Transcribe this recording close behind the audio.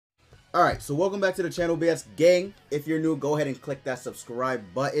Alright, so welcome back to the channel, BS Gang. If you're new, go ahead and click that subscribe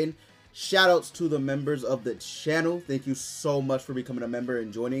button. Shoutouts to the members of the channel. Thank you so much for becoming a member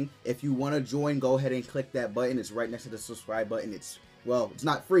and joining. If you want to join, go ahead and click that button. It's right next to the subscribe button. It's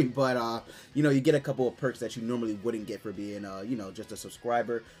not free, but you know, you get a couple of perks that you normally wouldn't get for being you know, just a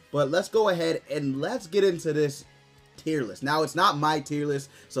subscriber. But let's go ahead and let's get into this tier list. Now, it's not my tier list,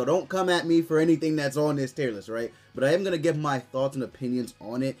 so don't come at me for anything that's on this tier list, right? But I am going to give my thoughts and opinions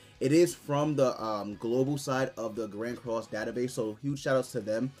on it. It is from the global side of the Grand Cross database, so huge shout outs to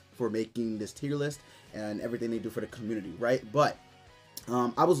them for making this tier list and everything they do for the community, right? But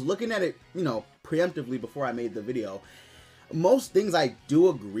I was looking at it, you know, preemptively before I made the video. Most things I do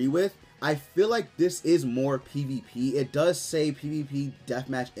agree with. I feel like this is more PvP. It does say PvP,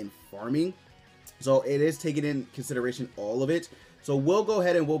 deathmatch, and farming. So it is taking in consideration all of it. So we'll go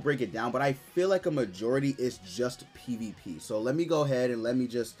ahead and we'll break it down. But I feel like a majority is just PvP. So let me go ahead and let me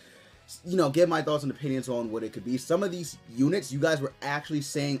just, you know, give my thoughts and opinions on what it could be. Some of these units you guys were actually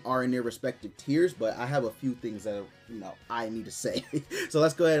saying are in their respective tiers. But I have a few things that, you know, I need to say. So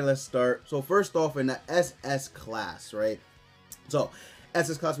let's go ahead and let's start. So first off, in the SS class, right? So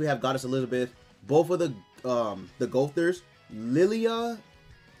SS class, we have Goddess Elizabeth. Both of the Gothers, Lilia,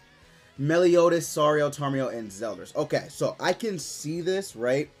 Meliodas, Sariel, Tarmiel, and Zeldris. Okay, so I can see this,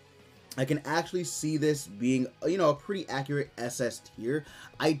 right? I can actually see this being, you know, a pretty accurate SS tier.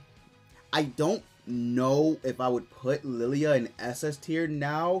 I don't know if I would put Lilia in SS tier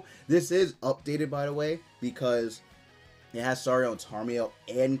now. This is updated, by the way, because it has Sariel and Tarmiel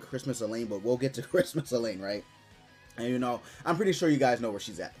and Christmas Elaine, but we'll get to Christmas Elaine, right? And, you know, I'm pretty sure you guys know where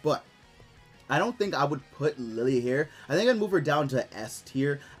she's at, but I don't think I would put Lilia here. I think I'd move her down to S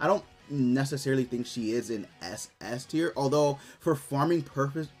tier. I don't necessarily think she is in SS tier, although for farming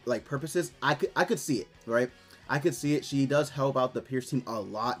purposes, I could see it, right? I could see it. She does help out the Pierce team a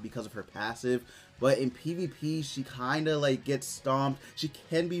lot because of her passive, but in PvP she kind of like gets stomped. She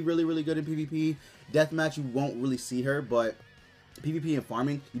can be really good in PvP. Deathmatch you won't really see her, but PvP and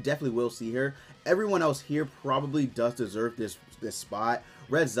farming you definitely will see her. Everyone else here probably does deserve this spot.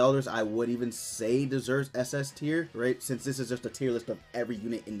 Red Zeldris, I would even say, deserves SS tier, right? Since this is just a tier list of every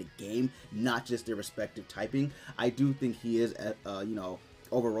unit in the game, not just their respective typing. I do think he is, you know,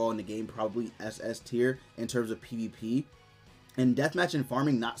 overall in the game, probably SS tier in terms of PvP. In deathmatch and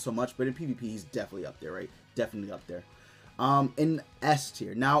farming, not so much, but in PvP, he's definitely up there, right? Definitely up there. In S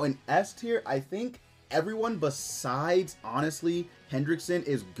tier. Now, in S tier, I think everyone besides, honestly, Hendrickson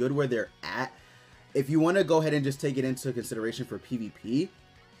is good where they're at. If you want to go ahead and just take it into consideration for PvP,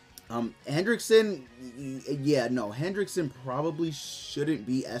 Hendrickson, yeah, no, Hendrickson probably shouldn't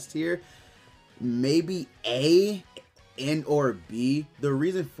be S tier. Maybe A and or B. The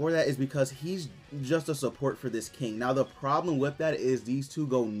reason for that is because he's just a support for this king. Now, the problem with that is these two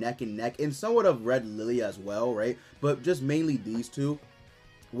go neck and neck, and somewhat of Red Lilia as well, right? But just mainly these two.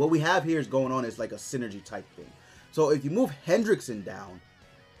 What we have here is going on is like a synergy type thing. So if you move Hendrickson down,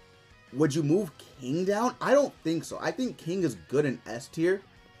 would you move King down? I don't think so. I think King is good in S tier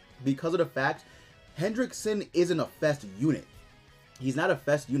because of the fact Hendrickson isn't a fest unit. He's not a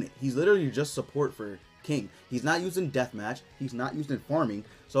fest unit. He's literally just support for King. He's not used in deathmatch. He's not used in farming.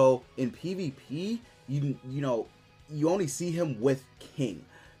 So in PvP, you know, you only see him with King.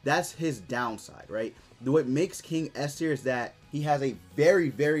 That's his downside, right? What makes King S tier is that he has a very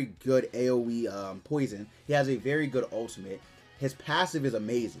good AoE poison. He has a very good ultimate. His passive is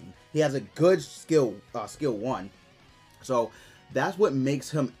amazing. He has a good skill 1. So that's what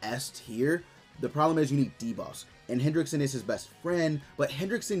makes him S tier. The problem is you need debuffs. And Hendrickson is his best friend, but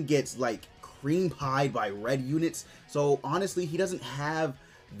Hendrickson gets like cream pied by red units. So honestly, he doesn't have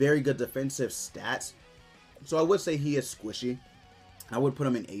very good defensive stats. So I would say he is squishy. I would put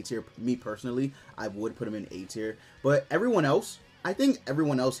him in A tier. Me personally, I would put him in A tier. But everyone else, I think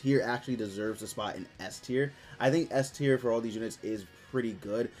everyone else here actually deserves a spot in S tier. I think S tier for all these units is pretty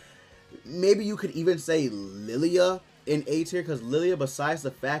good. Maybe you could even say Lilia in A tier, because Lilia, besides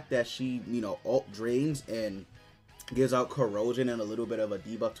the fact that she, you know, ult drains and gives out corrosion and a little bit of a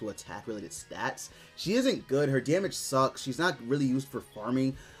debuff to attack related stats, she isn't good. Her damage sucks. She's not really used for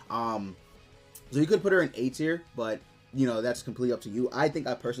farming. So you could put her in A tier, but you know, that's completely up to you. I think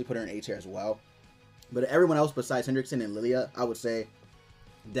I personally put her in A tier as well. But everyone else besides Hendrickson and Lilia, I would say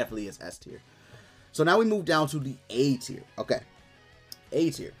definitely is S tier. So now we move down to the A tier. Okay. A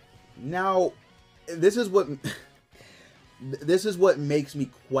tier. Now, this is what makes me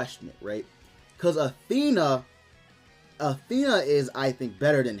question it, right? Because Athena is, I think,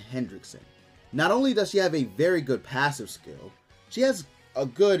 better than Hendrickson. Not only does she have a very good passive skill, she has a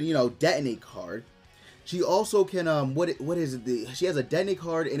good, you know, detonate card. She also can, what is it? She has a detonate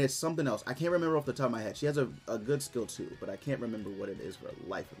card, and it's something else. I can't remember off the top of my head. She has a good skill too, but I can't remember what it is for the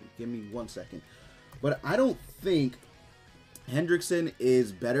life of me. Give me 1 second. But I don't think Hendrickson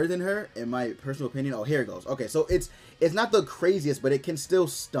is better than her, in my personal opinion. Oh, here it goes. Okay, so it's not the craziest, but it can still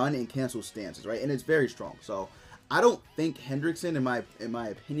stun and cancel stances, right? And it's very strong. So I don't think Hendrickson, in my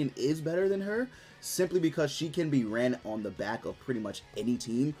opinion, is better than her, simply because she can be ran on the back of pretty much any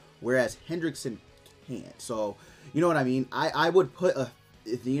team, whereas Hendrickson can't. So you know what I mean? I would put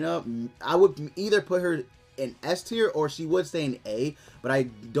Athena. I would either put her in S tier, or she would stay in A, but I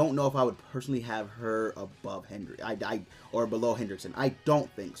don't know if I would personally have her above or below Hendrickson. I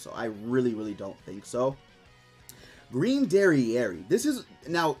don't think so. I really don't think so. Green Derriere. This is,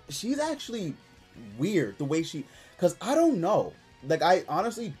 now she's actually weird the way she, because I don't know. Like, I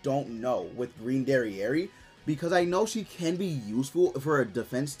honestly don't know with Green Derriere, because I know she can be useful for a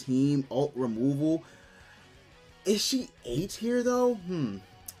defense team, ult removal. Is she A tier though?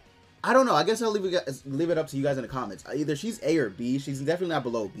 I don't know. I guess I'll leave it up to you guys in the comments. Either she's A or B. She's definitely not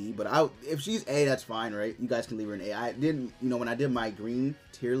below B, but if she's A, that's fine, right? You guys can leave her in A. I didn't, when I did my green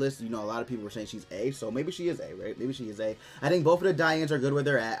tier list, a lot of people were saying she's A, so maybe she is A, right? Maybe she is A. I think both of the Dianes are good where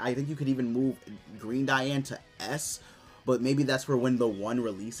they're at. I think you could even move Green Diane to S, but maybe that's for when the 1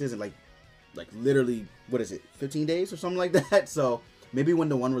 releases, and like literally, what is it, 15 days or something like that? So maybe when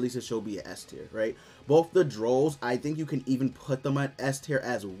the 1 releases, she'll be an S tier, right? Both the Drolls, I think you can even put them at S tier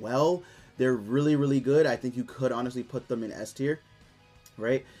as well. They're really good. I think you could honestly put them in S tier,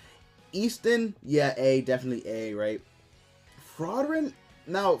 right? Easton, yeah, A, definitely A, right? Fraudrin,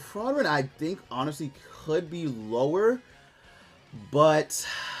 now Fraudrin, I think honestly could be lower, but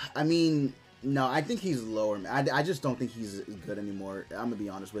I mean, no, I think he's lower. I just don't think he's good anymore. I'm gonna be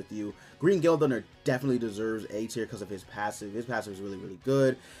honest with you. Green Gildunner definitely deserves A tier because of his passive. His passive is really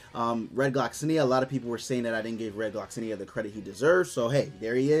good. Red Gloxinia, a lot of people were saying that I didn't give Red Gloxinia the credit he deserves. So hey,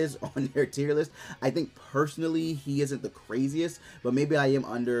 there he is on their tier list. I think personally he isn't the craziest, but maybe I am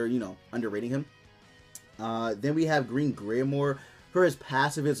underrating him. Then we have Green Grimoire. For his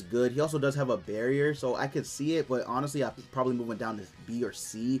passive, it's good. He also does have a barrier, so I could see it, but honestly, I'd probably move him down to B or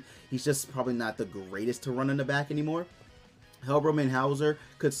C. He's just probably not the greatest to run in the back anymore. Hellbroman Hauser,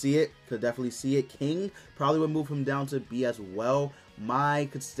 could see it, could definitely see it. King, probably would move him down to B as well. Mai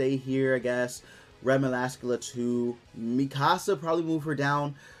could stay here, I guess. Red Melascula 2. Mikasa, probably move her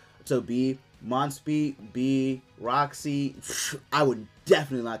down to B. Monspeed, B. Roxy, I would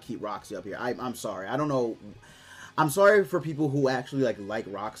definitely not keep Roxy up here. I'm sorry. I don't know. I'm sorry for people who actually like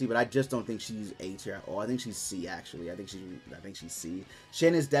Roxy, but I just don't think she's A tier at all. I think she's C actually. I think she's C.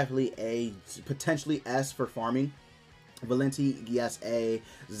 Shin is definitely A, potentially S for farming. Valenti, yes, A.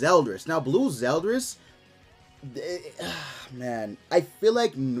 Zeldris. Now Blue Zeldris, man, I feel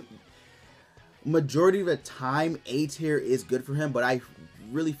like majority of the time A tier is good for him, but I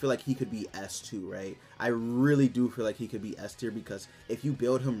really feel like he could be S2, right? I really do feel like he could be S tier, because if you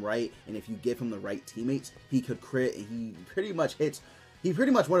build him right and if you give him the right teammates, he could crit, and he pretty much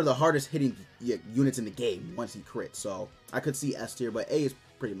one of the hardest hitting units in the game once he crits. So I could see S tier, but A is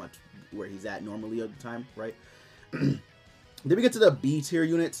pretty much where he's at normally at the time, right? Then we get to the B tier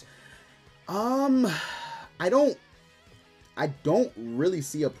units. I don't really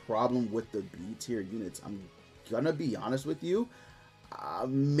see a problem with the B tier units. I'm gonna be honest with you.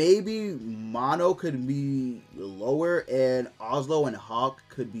 Maybe Mono could be lower, and Oslo and Hawk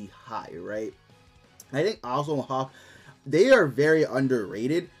could be high, right? I think Oslo and Hawk, they are very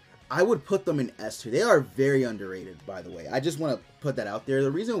underrated. I would put them in S tier. They are very underrated, by the way. I just want to put that out there.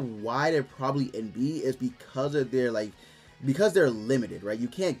 The reason why they're probably in B is because of because they're limited, right? You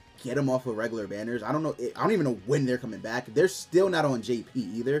can't get them off of regular banners. I don't even know when they're coming back. They're still not on JP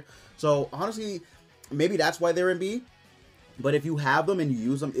either. So honestly, maybe that's why they're in B. But if you have them and you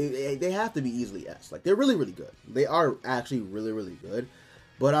use them, they have to be easily S. Like, they're really good. They are actually really good.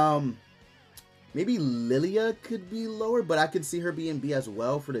 But maybe Lilia could be lower, but I could see her being B as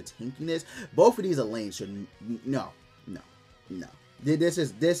well for the tankiness. Both of these lanes should no.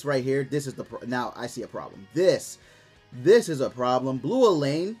 This right here. This is now I see a problem. This is a problem. Blue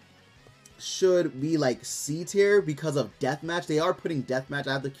Elaine should be like C tier because of deathmatch. They are putting deathmatch.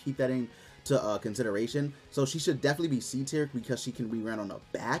 I have to keep that in to consideration, so she should definitely be C tier because she can be ran on the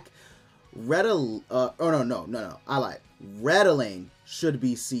back. Red I lied. Red Elaine should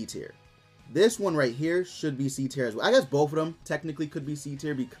be C tier. This one right here should be C tier as well. I guess both of them technically could be C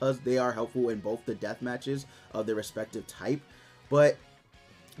tier because they are helpful in both the death matches of their respective type, but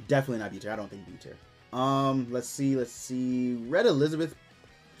definitely not B tier. I don't think B tier. Let's see. Red Elizabeth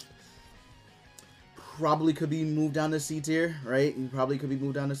probably could be moved down to C tier, right? You probably could be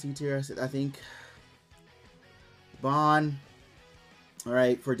moved down to C tier, I think. Bond. All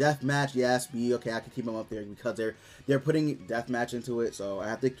right, for deathmatch, yes, B. Okay, I can keep them up there because they're putting deathmatch into it, so I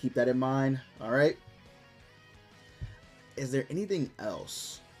have to keep that in mind. All right. Is there anything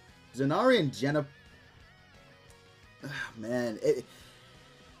else? Zanari and Jenna. Man,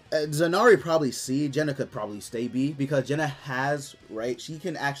 Zanari probably C. Jenna could probably stay B because Jenna has, right, she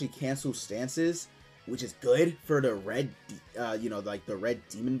can actually cancel stances, which is good for the red, you know, like the red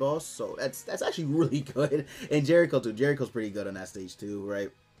demon boss. So that's actually really good. And Jericho too. Jericho's pretty good on that stage too, right?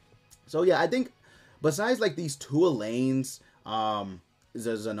 So yeah, I think besides like these two lanes,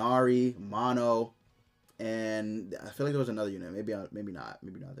 Zanari, Mono, and I feel like there was another unit. Maybe not.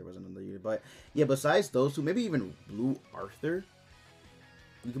 There was another unit, but yeah. Besides those two, maybe even Blue Arthur,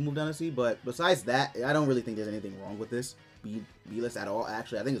 you can move down to C. But besides that, I don't really think there's anything wrong with this B list at all.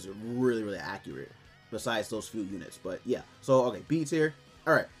 Actually, I think it's really accurate. Besides those few units, but yeah. So okay, B tier.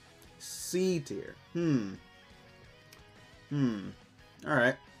 All right, C tier. All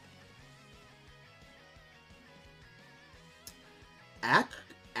right.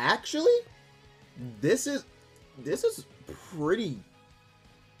 Actually, this is pretty.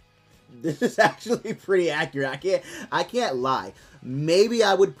 This is actually pretty accurate. I can't lie. Maybe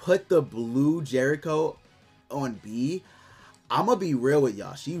I would put the blue Jericho on B. I'm gonna be real with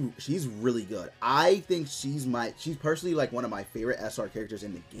y'all. She's really good. I think she's personally like one of my favorite SR characters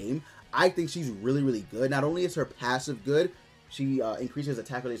in the game. I think she's really good. Not only is her passive good, she increases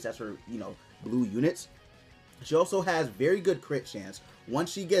attack related stats for, you know, blue units. She also has very good crit chance.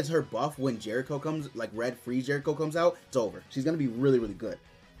 Once she gets her buff, when Jericho comes, like red free Jericho comes out, it's over. She's gonna be really good.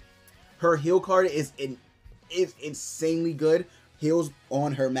 Her heal card is insanely good. Heals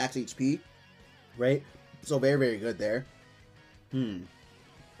on her max HP, right? So very good there.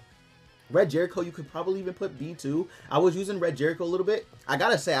 Red Jericho, you could probably even put B too. I was using Red Jericho a little bit. I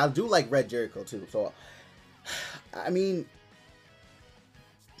gotta say, I do like Red Jericho too. So, I mean,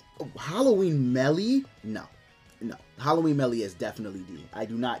 Halloween Melee? No. Halloween Melee is definitely D. I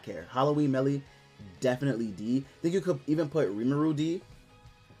do not care. Halloween Melee, definitely D. I think you could even put Rimuru D.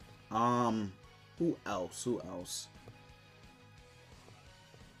 Who else?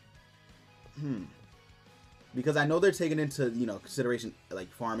 Because I know they're taking into, you know, consideration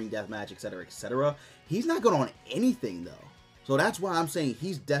like farming, deathmatch, etc. He's not good on anything though, so that's why I'm saying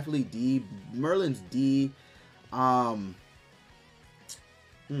he's definitely D. Merlin's D. Blue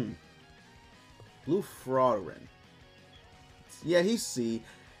Frauderin. Yeah, he's C.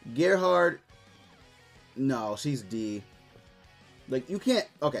 Gerhard. No, she's D. Like you can't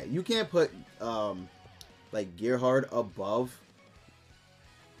put like Gerhard above.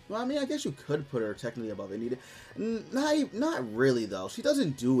 Well, I mean, I guess you could put her technically above Anita. Not really, though. She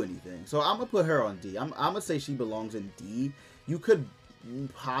doesn't do anything. So I'm going to put her on D. I'm going to say she belongs in D. You could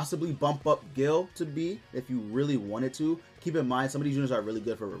possibly bump up Gil to B if you really wanted to. Keep in mind, some of these units are really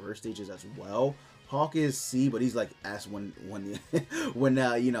good for reverse stages as well. Hawk is C, but he's like S when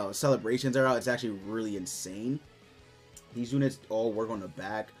you know, celebrations are out. It's actually really insane. These units all work on the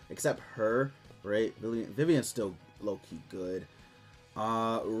back, except her, right? Vivian's still low-key good.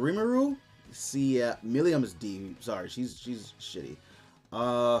 Rimuru, C. Milliam is D. Sorry, she's shitty.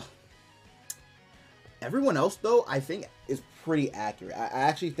 Everyone else though, I think is pretty accurate. I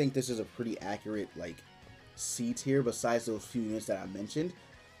actually think this is a pretty accurate like C tier. Besides those few units that I mentioned,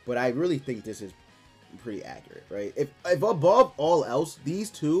 but I really think this is pretty accurate, right? If above all else, these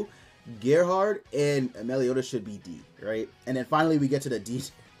two, Gerhard and Meliodas, should be D, right? And then finally we get to the D.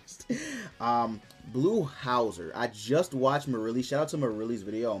 Blue Hauser. I just watched Marilli. Shout out to Marilli's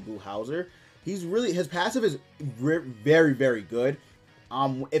video on Blue Hauser. His passive is very good.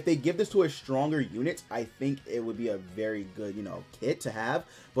 If they give this to a stronger unit, I think it would be a very good, you know, kit to have.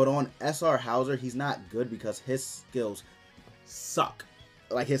 But on SR Hauser, he's not good because his skills suck.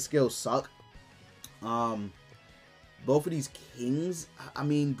 Like, his skills suck. Both of these kings, I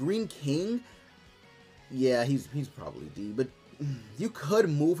mean, Green King, yeah, he's probably D. But you could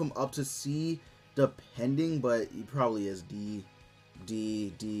move him up to C depending, but he probably is D.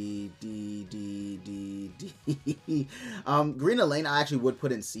 Green Elaine I actually would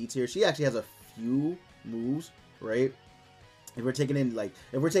put in C tier. She actually has a few moves, right? If we're taking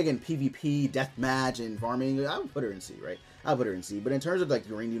PvP, deathmatch, and farming, I would put her in C, right? I'll put her in C. But in terms of like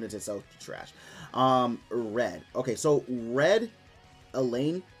green units itself, trash. Red. Okay, so Red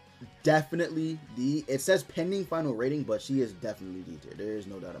Elaine, definitely D. It says pending final rating, but she is definitely D tier. There is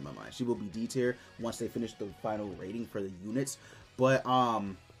no doubt in my mind. She will be D tier once they finish the final rating for the units. But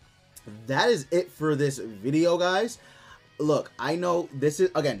that is it for this video, guys. Look, I know this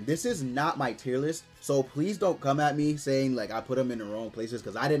is not my tier list, so please don't come at me saying like I put them in the wrong places,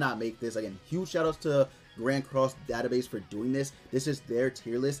 because I did not make this. Again, huge shout outs to Grand Cross database for doing this. This is their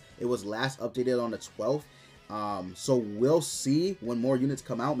tier list. It was last updated on the 12th. So we'll see when more units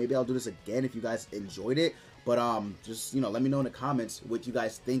come out. Maybe I'll do this again if you guys enjoyed it. But just, you know, let me know in the comments what you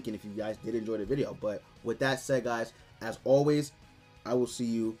guys think and if you guys did enjoy the video. But with that said, guys, as always, I will see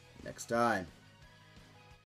you next time.